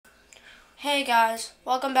Hey guys,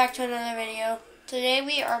 welcome back to another video. Today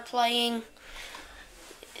we are playing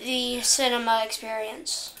the cinema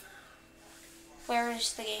experience. Where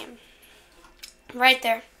is the game? Right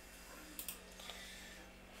there.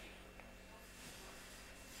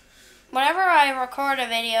 Whenever I record a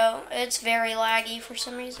video, it's very laggy for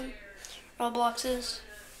some reason. Roblox is.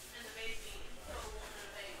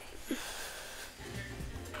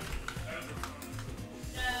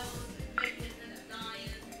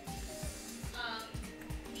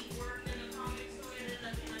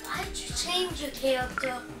 Change your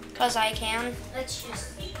character. Cause I can. That's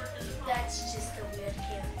just a weird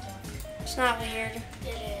character. It's not weird.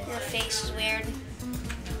 It is. Your face is weird.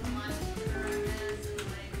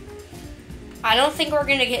 I don't think we're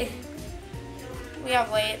gonna get. We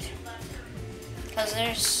gotta wait. Cause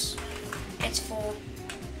it's full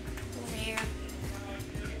over here.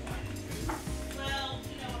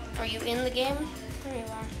 Are you in the game? There you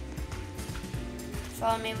are.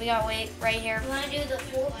 Follow me, we gotta wait right here. You wanna do the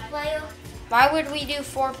 4-player? Why would we do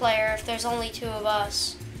 4-player if there's only 2 of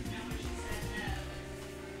us?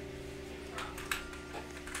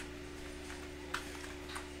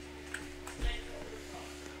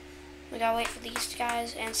 We gotta wait for these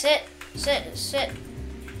guys and sit.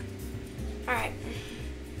 Alright.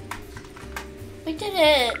 We did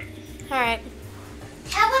it. Alright.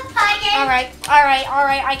 Have a party.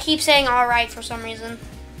 Alright. I keep saying alright for some reason.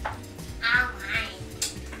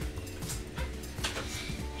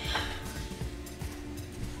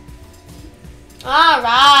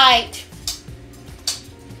 Alright.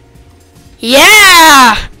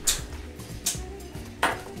 Yeah!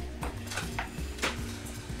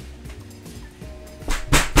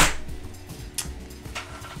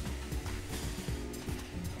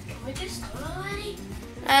 Can we just start already?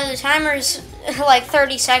 The timer's like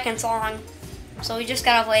 30 seconds long, so we just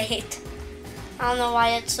gotta wait. I don't know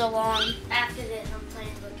why it's so long. After this, I'm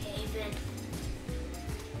playing Brookhaven.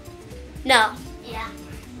 No, Yeah.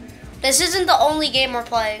 this isn't the only game we're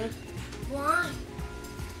playing, Why?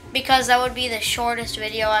 because that would be the shortest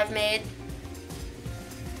video I've made.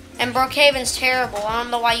 And Brookhaven's terrible. I don't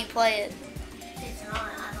know why you play it. It's not.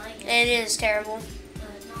 I like it. It is terrible. No,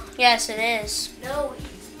 it's not. Yes, it is. No,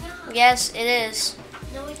 it's not. Yes, it is.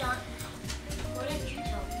 No, it's not. What did you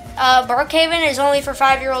tell me? Brookhaven is only for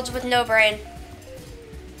 5-year-olds with no brain.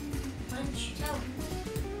 What did you tell me?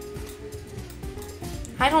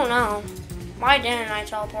 I don't know. Why didn't I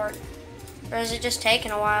teleport? Or is it just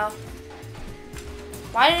taking a while?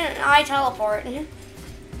 Why didn't I teleport?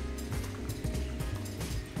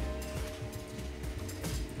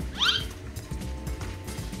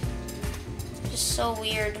 Just so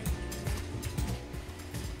weird.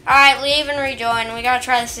 Alright, leave and rejoin. We gotta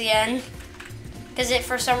try this again. Because it,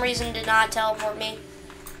 for some reason, did not teleport me.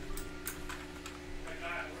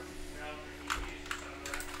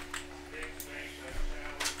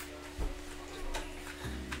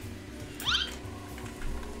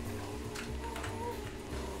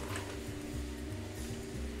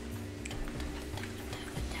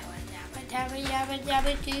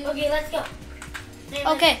 Okay, let's go.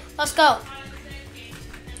 Okay, let's go.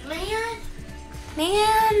 Man.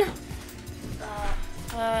 Man!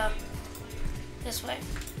 This way.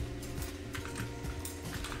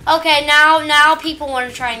 Okay, now people want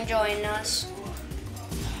to try and join us.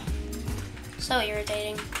 So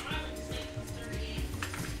irritating.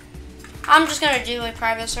 I'm just gonna do a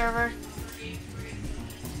private server.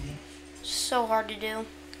 So hard to do.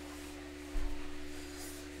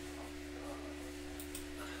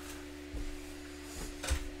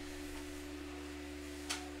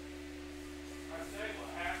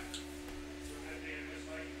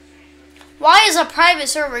 Why is a private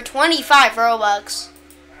server 25 Robux?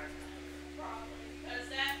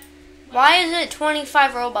 Why is it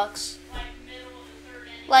 25 Robux?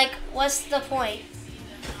 Like, what's the point?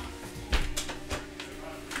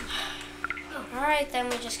 Alright, then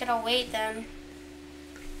we just gotta wait then.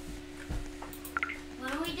 Why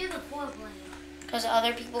don't we do the 4-player? Because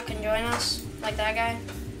other people can join us, like that guy.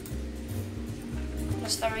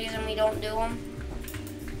 That's the reason we don't do them.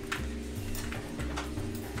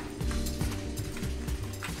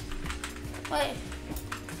 Wait.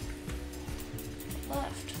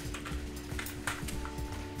 Left.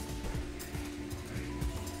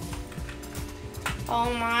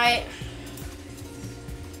 Oh my.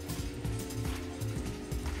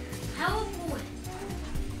 How avoid?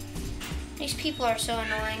 These people are so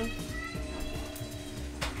annoying.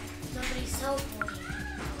 Nobody's so funny.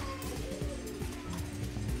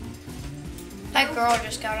 That girl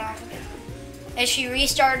just got off again. And she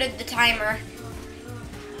restarted the timer.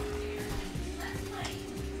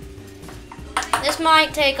 This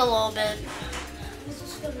might take a little bit. This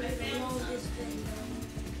is gonna be the longest video.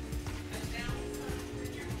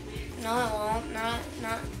 No, it won't.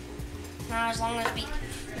 Not as long as we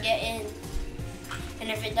get in. And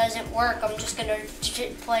if it doesn't work, I'm just gonna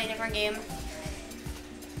play a different game.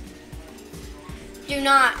 Do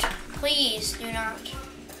not, please, do not.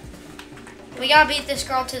 We gotta beat this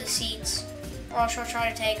girl to the seats, or else she'll try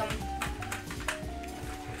to take them.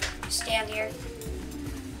 Stand here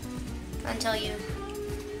until you.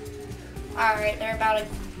 All right, they're about to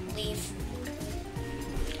leave.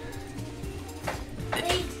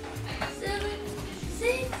 8, 7,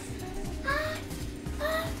 6, 5,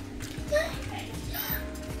 4,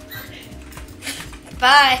 3.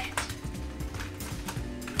 Bye.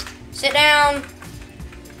 Sit down.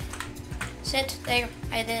 Sit there.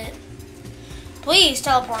 I did it. Please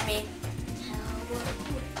teleport me.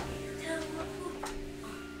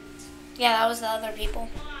 Yeah, that was the other people.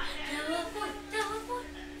 Teleport.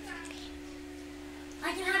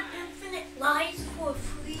 I can have infinite lives for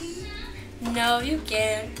free. No, you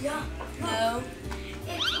can't. Yeah. No.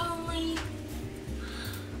 It's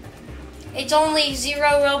It's only 0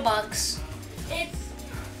 Robux. It's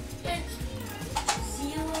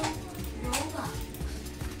 0 Robux.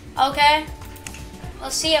 Okay.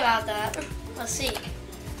 Let's see about that. Let's see.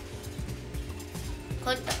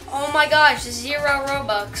 Click the, oh my gosh, 0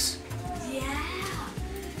 Robux. Yeah.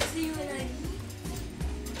 See what I mean?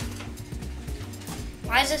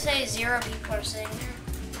 Why does it say 0 people are sitting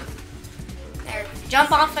there? There.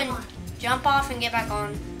 Jump off and get back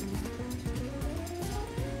on.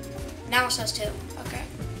 Now it says 2. Okay.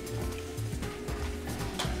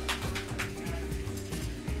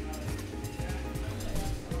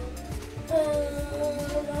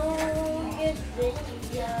 Longest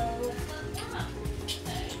video.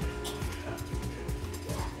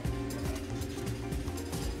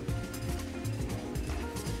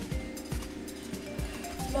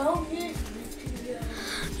 Longest video.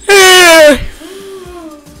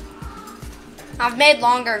 I've made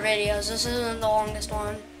longer videos. This isn't the longest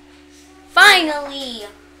one. Finally!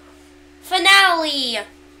 Finale!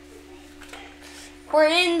 We're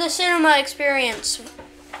in the cinema experience.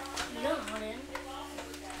 No, I am.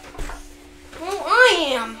 Well, I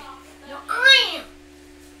am. No, I am.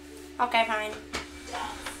 Okay, fine.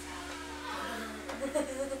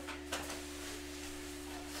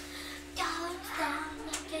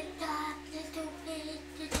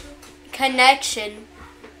 Connection.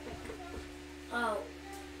 Oh.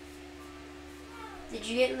 Did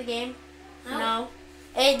you get in the game? No.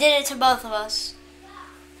 It did it to both of us.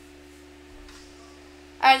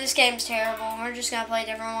 Alright, this game's terrible. We're just gonna play a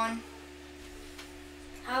different one.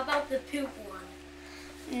 How about the poop one?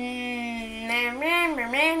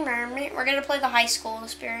 We're gonna play the high school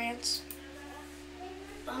experience.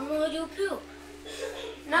 I'm gonna do poop.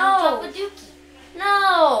 No! Drop a dookie.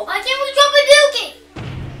 No! Why can't we drop a dookie?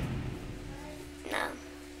 No.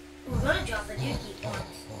 We're gonna drop a dookie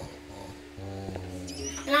once.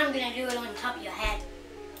 And I'm gonna do it on top of your head.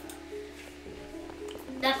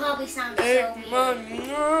 That probably sounds so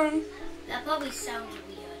weird. That probably sounds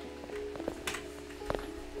weird.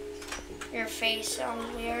 Your face sounds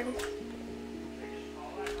weird.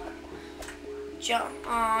 Jump.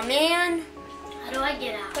 Aw, man. How do I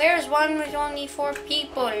get out? There's one with only 4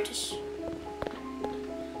 people.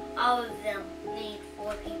 All of them need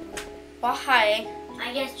 4 people. Why?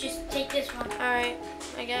 I guess just take this one. Alright,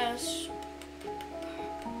 I guess.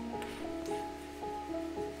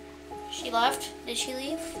 She left? Did she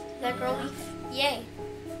leave? Did that girl leave? Yay.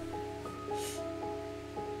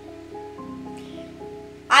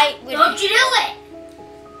 Don't you do it!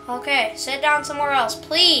 Okay, sit down somewhere else,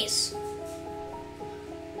 please.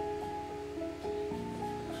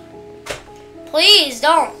 Please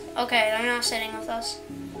don't. Okay, they're not sitting with us.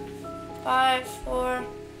 5, 4,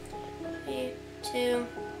 3, 2,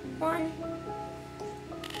 1.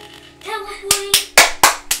 Teleporting.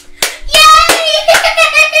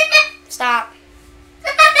 Stop.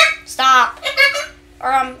 Stop.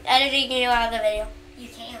 Or I'm editing you out of the video. You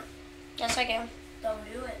can't. Yes, I can. Don't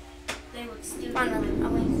do it. They would steal Fine, then.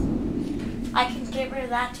 I'll leave. I can get rid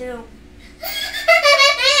of that too.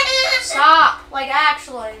 Stop. Like,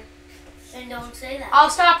 actually. Then don't say that.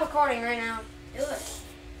 I'll stop recording right now. Do it.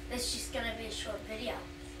 It's just gonna be a short video.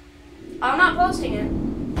 I'm not posting it.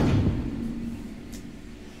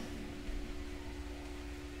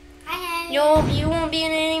 You won't be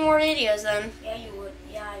in any more videos then. Yeah, you would.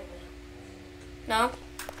 Yeah, I will. No?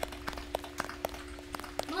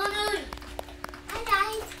 Hi,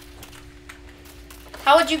 guys.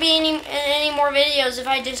 How would you be in any more videos if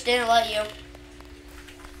I just didn't let you?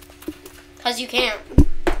 Because you can't.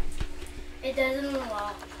 It doesn't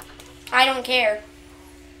unlock. I don't care.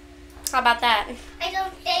 How about that? I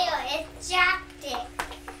don't care. It's jacked.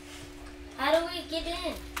 How do we get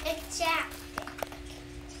in? It's jacked.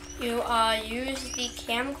 You use the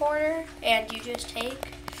camcorder and you just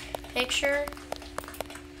take picture.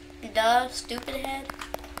 Duh, stupid head.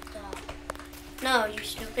 Duh. No, you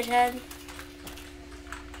stupid head.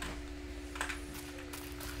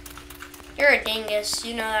 You're a dingus.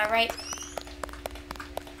 You know that, right?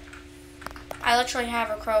 I literally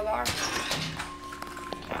have a crowbar.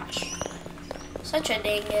 Gosh. Such a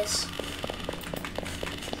dingus.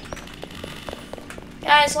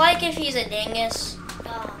 Guys, like if he's a dingus.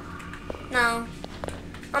 No.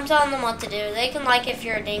 I'm telling them what to do. They can like if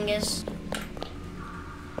you're a dingus.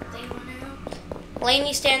 They want to know?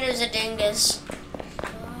 Laney Standard's a dingus.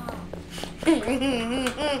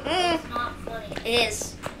 It's not funny. It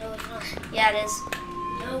is. No, it's not. Yeah, it is.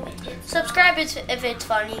 No, it's Subscribe if it's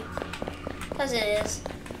funny. Because it is.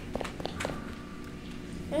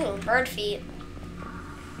 Ooh, bird feet.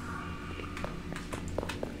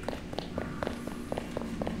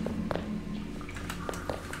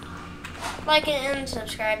 Like and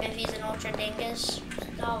subscribe if he's an ultra dingus.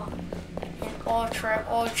 Stop. An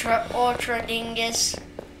ultra dingus.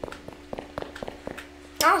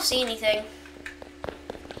 I don't see anything.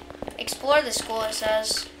 Explore the school, it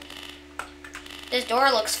says. This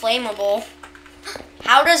door looks flammable.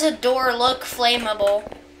 How does a door look flammable?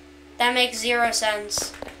 That makes 0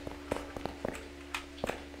 sense.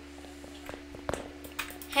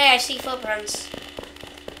 Hey, I see footprints.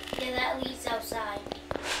 Yeah, that leads outside.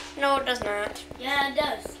 No, it does not. Yeah, it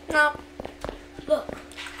does. No, Look.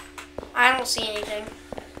 I don't see anything.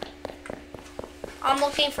 I'm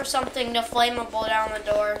looking for something to flammable down the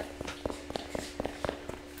door.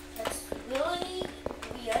 That's really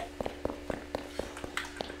weird.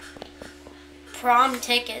 Prom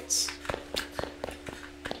tickets.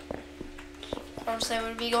 Of course they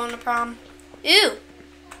would be going to prom. Ew!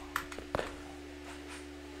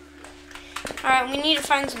 Alright, we need to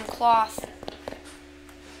find some cloth.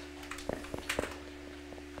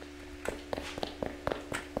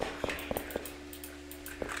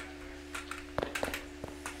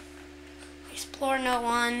 Explore note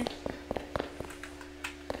 1.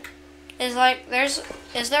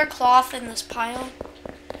 Is there cloth in this pile?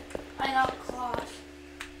 I got cloth.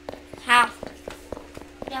 How?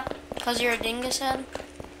 Yep. Because you're a dingus head?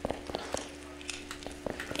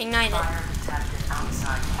 Ignite it.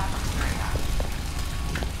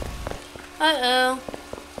 Uh-oh.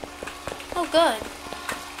 Oh, good.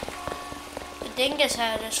 The dingus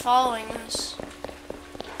head is following us.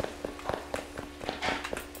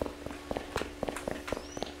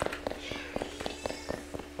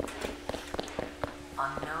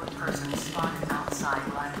 Unknown person spotted outside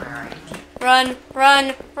library. Run,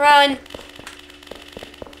 run, run!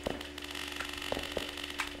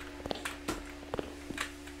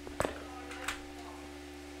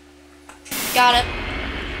 Got it.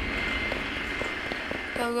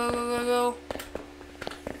 Go, go, go, go,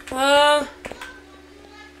 go.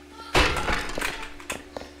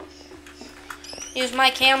 Use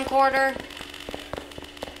my camcorder.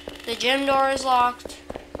 The gym door is locked.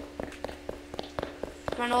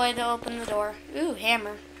 Run away to open the door. Ooh,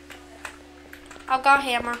 hammer. I've got a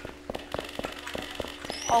hammer.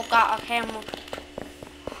 Oh, got a hammer.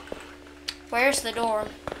 Where's the door?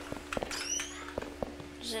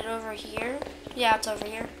 Is it over here? Yeah, it's over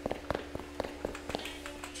here.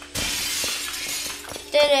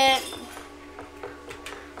 Did it.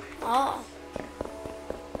 Oh.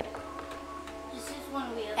 This is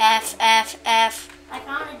one wheel. F, F, F. I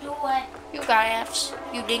found a door. You got Fs,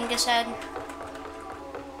 you dingus head.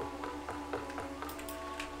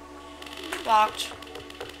 Locked.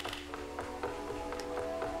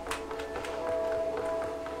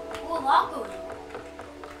 Ooh, locker.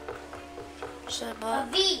 So, A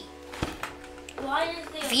V. Why is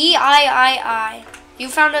there V-I-I-I. You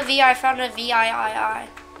found a V, I found a V-I-I-I.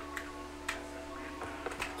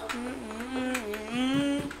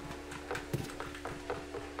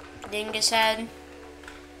 Dingus head.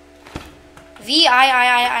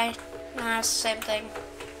 V-I-I-I-I. Nah, it's the same thing.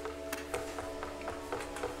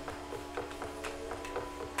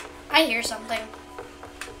 I hear something.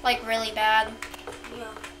 Like really bad. Yeah.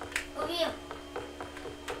 Over here.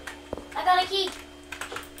 I got a key.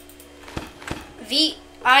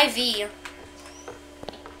 V-I-V.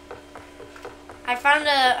 I found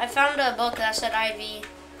a book that said IV.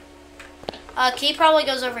 Key probably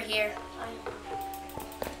goes over here.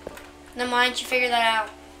 Then why didn't you figure that out,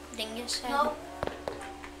 dingus head? No.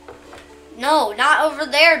 No, not over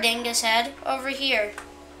there, dingus head. Over here.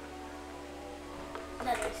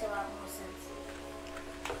 That makes a lot more sense.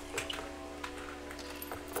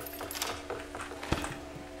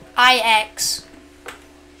 V-I-X.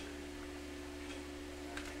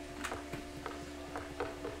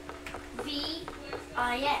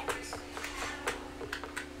 V-I-X.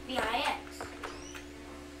 V-I-X.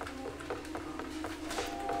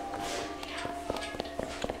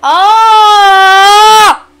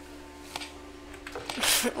 Oh!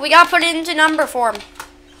 We got put into number form.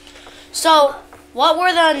 So, what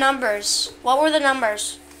were the numbers? What were the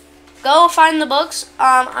numbers? Go find the books.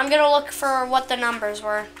 I'm gonna look for what the numbers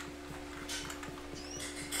were.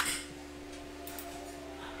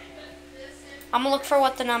 I'm gonna look for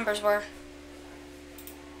what the numbers were.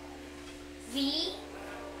 V.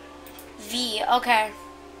 V, okay.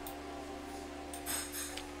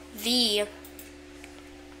 V.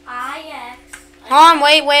 I-X. Hold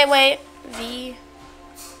on, wait. V.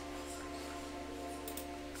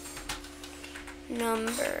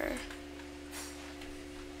 Number.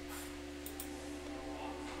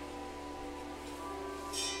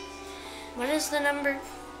 What is the number?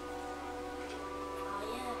 Oh,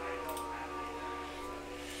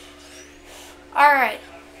 yeah. Alright.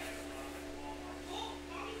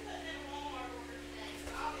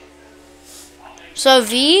 So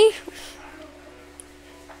V?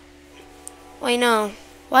 Wait, no.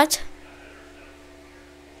 What?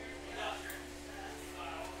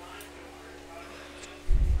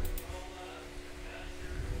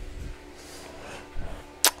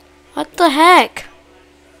 What the heck?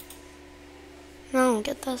 No,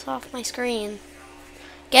 get this off my screen.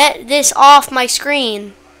 Get this off my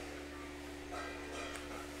screen.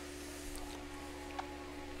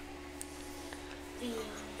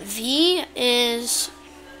 V is...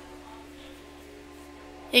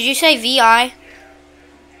 Did you say VI?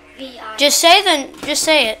 V-I. Just say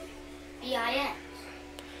it. V-I-X.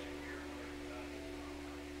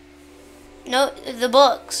 No, the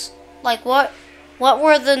books. Like what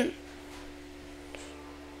were the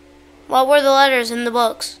letters in the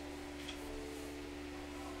books?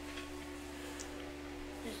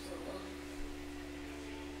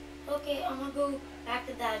 Okay, I'm gonna go back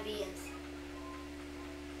to diabetes.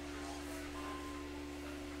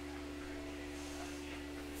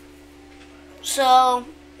 So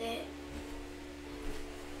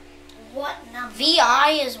What number?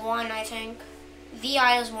 VI is 1, I think.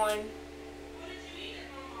 VI is 1.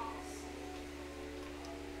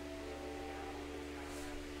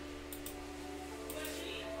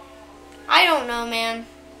 I don't know, man.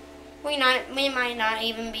 We might not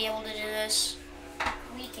even be able to do this.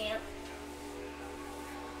 We can't.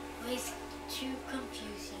 It's too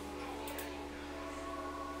confusing.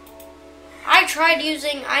 I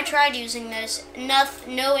tried using this.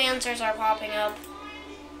 No answers are popping up.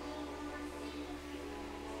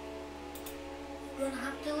 We're gonna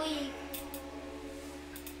have to leave.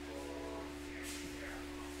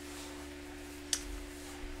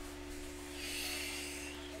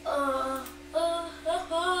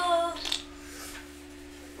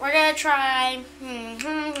 We're gonna try.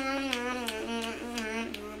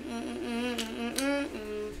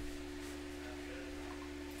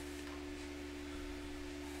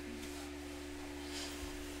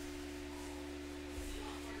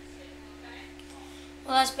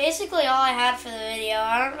 Well, that's basically all I had for the video.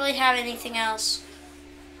 I don't really have anything else.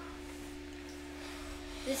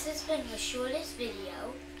 This has been the shortest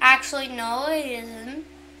video. Actually, no, it isn't.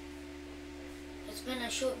 It's been a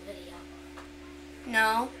short video.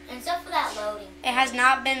 No, Except for that loading. it has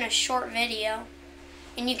not been a short video.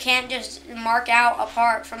 And you can't just mark out a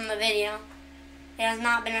part from the video. It has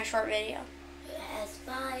not been a short video. It has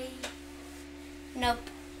 5. Nope.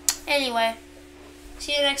 Anyway,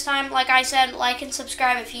 see you next time. Like I said, like and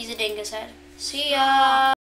subscribe if he's a dingus head. See ya.